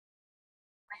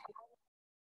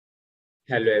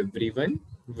Hello everyone,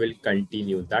 we'll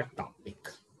continue the topic.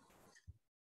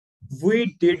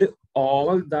 We did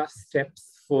all the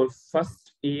steps for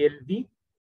first ALV.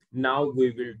 Now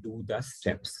we will do the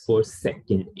steps for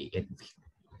second ALV.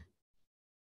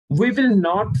 We will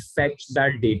not fetch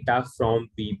the data from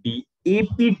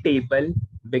VBAP table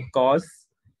because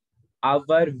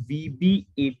our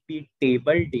VBAP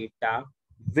table data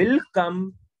will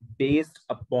come based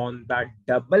upon the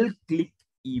double click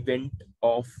event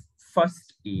of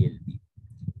first ALV.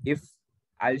 If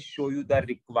I'll show you the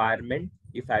requirement,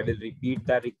 if I will repeat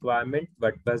the requirement,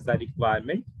 what was the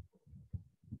requirement?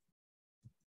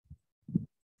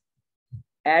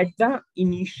 At the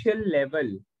initial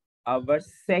level, our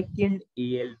second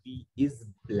ALV is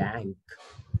blank.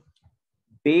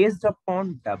 Based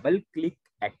upon double click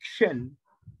action,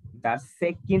 the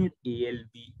second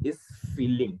ALV is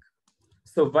filling.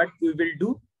 So what we will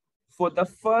do? For the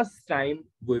first time,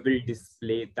 we will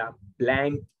display the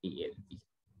blank ALV.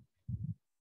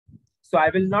 So I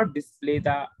will not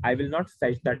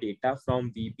fetch the data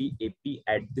from VBAP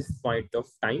at this point of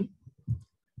time.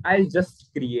 I'll just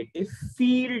create a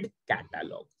field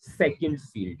catalog, second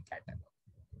field catalog.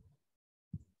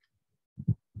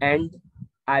 And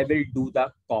I will do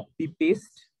the copy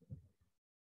paste.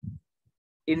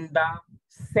 In the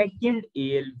second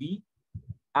ALV,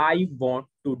 I want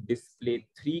to display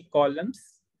 3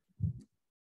 columns.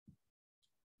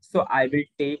 So I will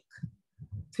take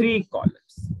 3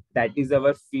 columns. That is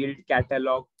our field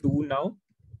catalog 2 now.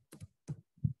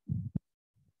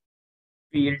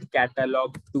 Field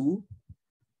catalog 2.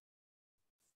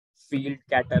 Field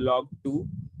catalog 2.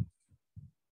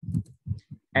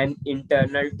 An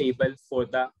internal table for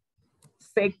the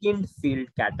second field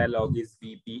catalog is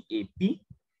VBAP.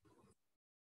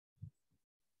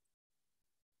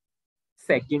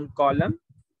 Second column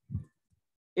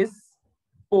is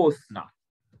postna.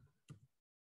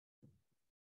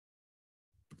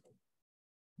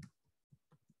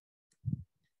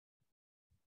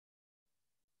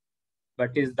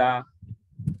 What is the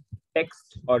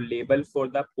text or label for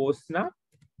the postna?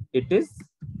 It is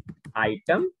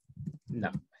item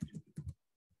number.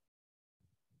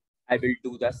 I will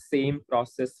do the same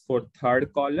process for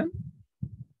third column.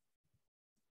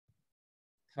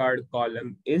 Third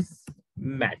column is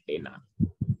matina.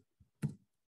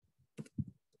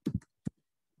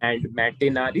 And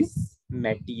matina is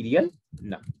material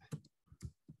number.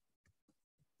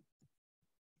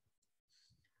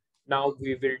 Now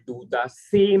we will do the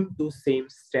same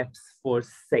steps for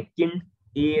second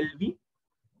ALV.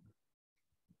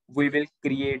 We will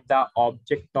create the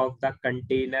object of the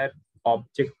container,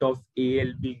 object of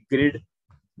ALV grid.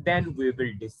 Then we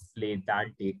will display the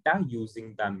data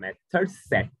using the method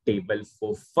setTable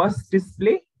for first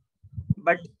display,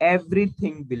 but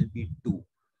everything will be to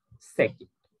second.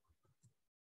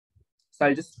 So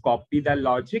I'll just copy the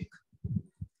logic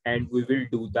and we will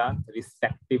do the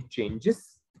respective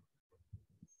changes.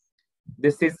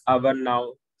 This is our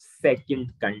now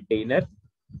second container.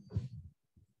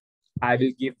 I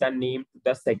will give the name to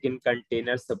the second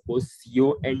container, suppose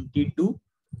CONT2,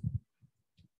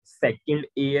 second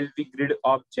ALV grid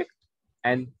object,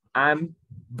 and I'm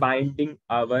binding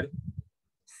our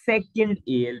second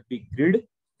ALV grid,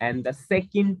 and the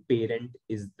second parent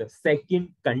is the second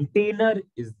container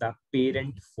is the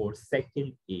parent for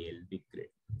second ALV grid,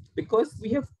 because we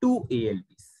have 2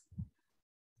 ALVs.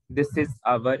 This is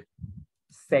our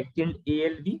second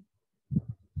ALV.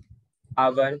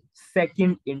 Our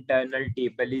second internal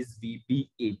table is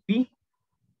VBAP,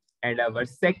 and our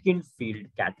second field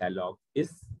catalog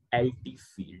is LT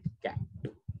field cat.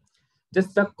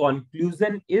 Just the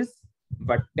conclusion is,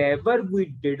 whatever we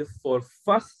did for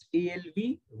first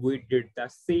ALV, we did the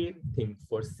same thing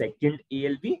for second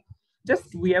ALV.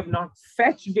 Just we have not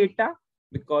fetched data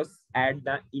because at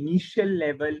the initial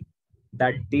level,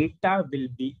 the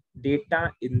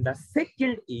data in the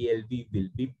second ALV will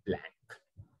be blank.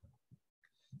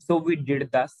 So we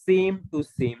did the same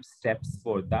steps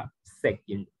for the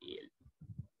second ALV.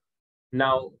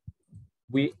 Now,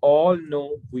 we all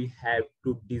know we have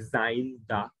to design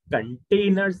the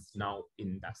containers now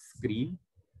in the screen.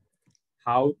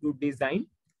 How to design?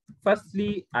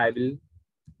 Firstly, I will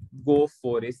go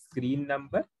for a screen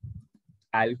number.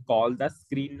 I'll call the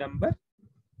screen number.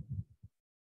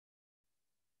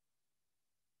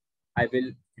 I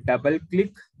will double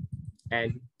click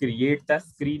and create the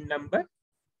screen number.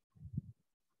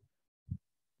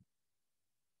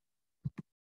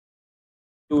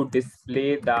 To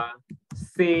display the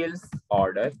sales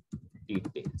order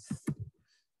details,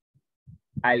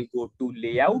 I'll go to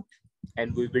layout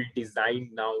and we will design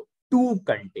now 2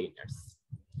 containers.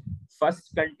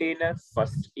 first container,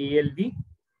 first ALV,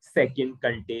 second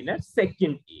container,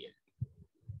 second ALV.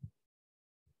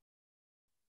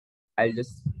 I'll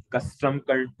just custom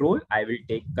control. I will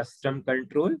take custom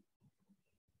control,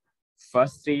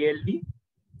 first ALV,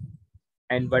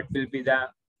 and what will be the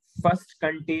first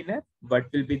container? What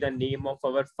will be the name of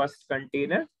our first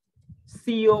container?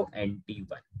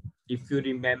 CONT1. If you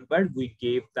remember, we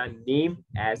gave the name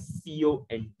as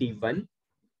CONT1.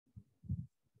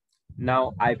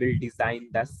 Now I will design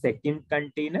the second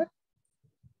container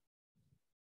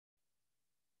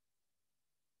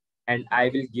and I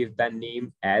will give the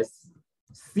name as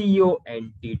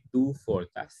CONT2 for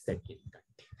the second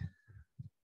container.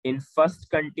 In first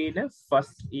container,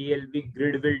 first ALV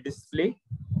grid will display.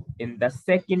 In the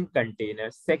second container,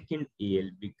 second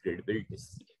ALV grid will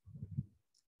display.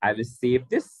 I will save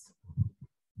this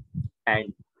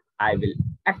and I will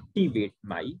activate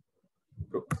my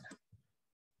program.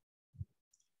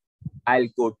 I'll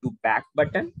go to back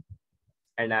button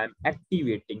and I'm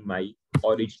activating my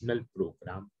original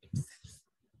program itself.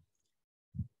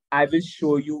 I will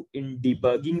show you in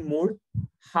debugging mode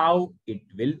how it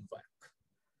will work.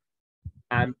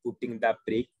 I'm putting the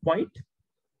breakpoint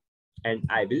and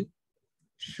I will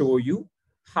show you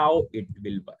how it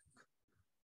will work.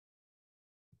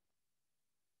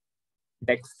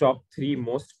 Desktop 3,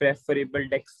 most preferable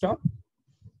desktop.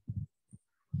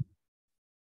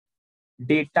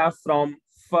 Data from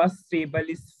first table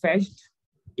is fetched,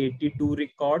 82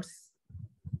 records.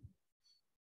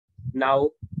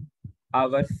 Now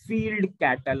our field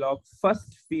catalog,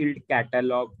 first field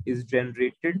catalog is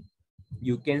generated.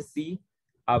 You can see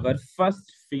our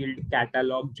first field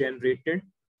catalog generated.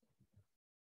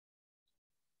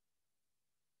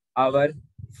 Our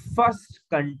first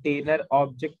container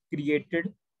object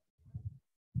created.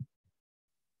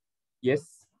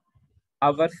 Yes,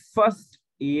 our first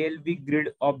ALV grid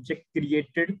object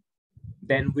created.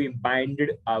 Then we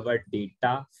binded our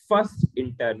data, first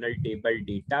internal table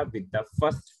data with the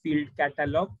first field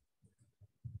catalog.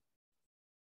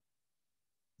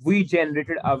 We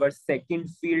generated our second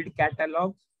field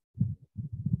catalog.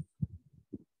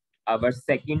 Our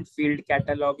second field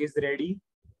catalog is ready.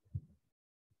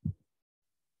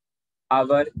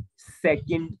 Our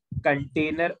second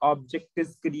container object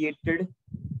is created.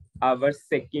 Our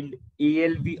second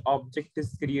ALV object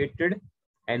is created.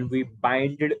 And we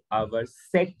binded our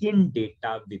second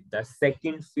data with the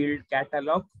second field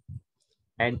catalog.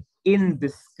 And in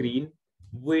this screen,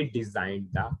 we designed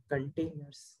the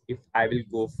containers. If I will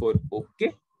go for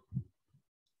OK,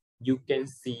 you can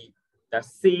see the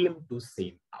same to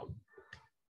same output.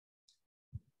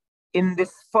 In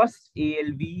this first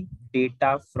ALV,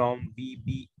 data from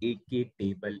VBAK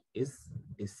table is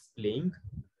displaying.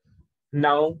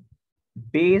 Now,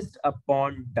 based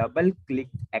upon double-click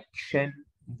action,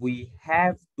 we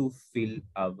have to fill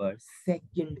our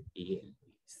second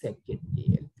ALV.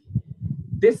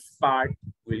 This part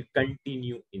will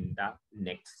continue in the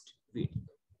next video.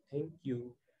 Thank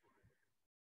you.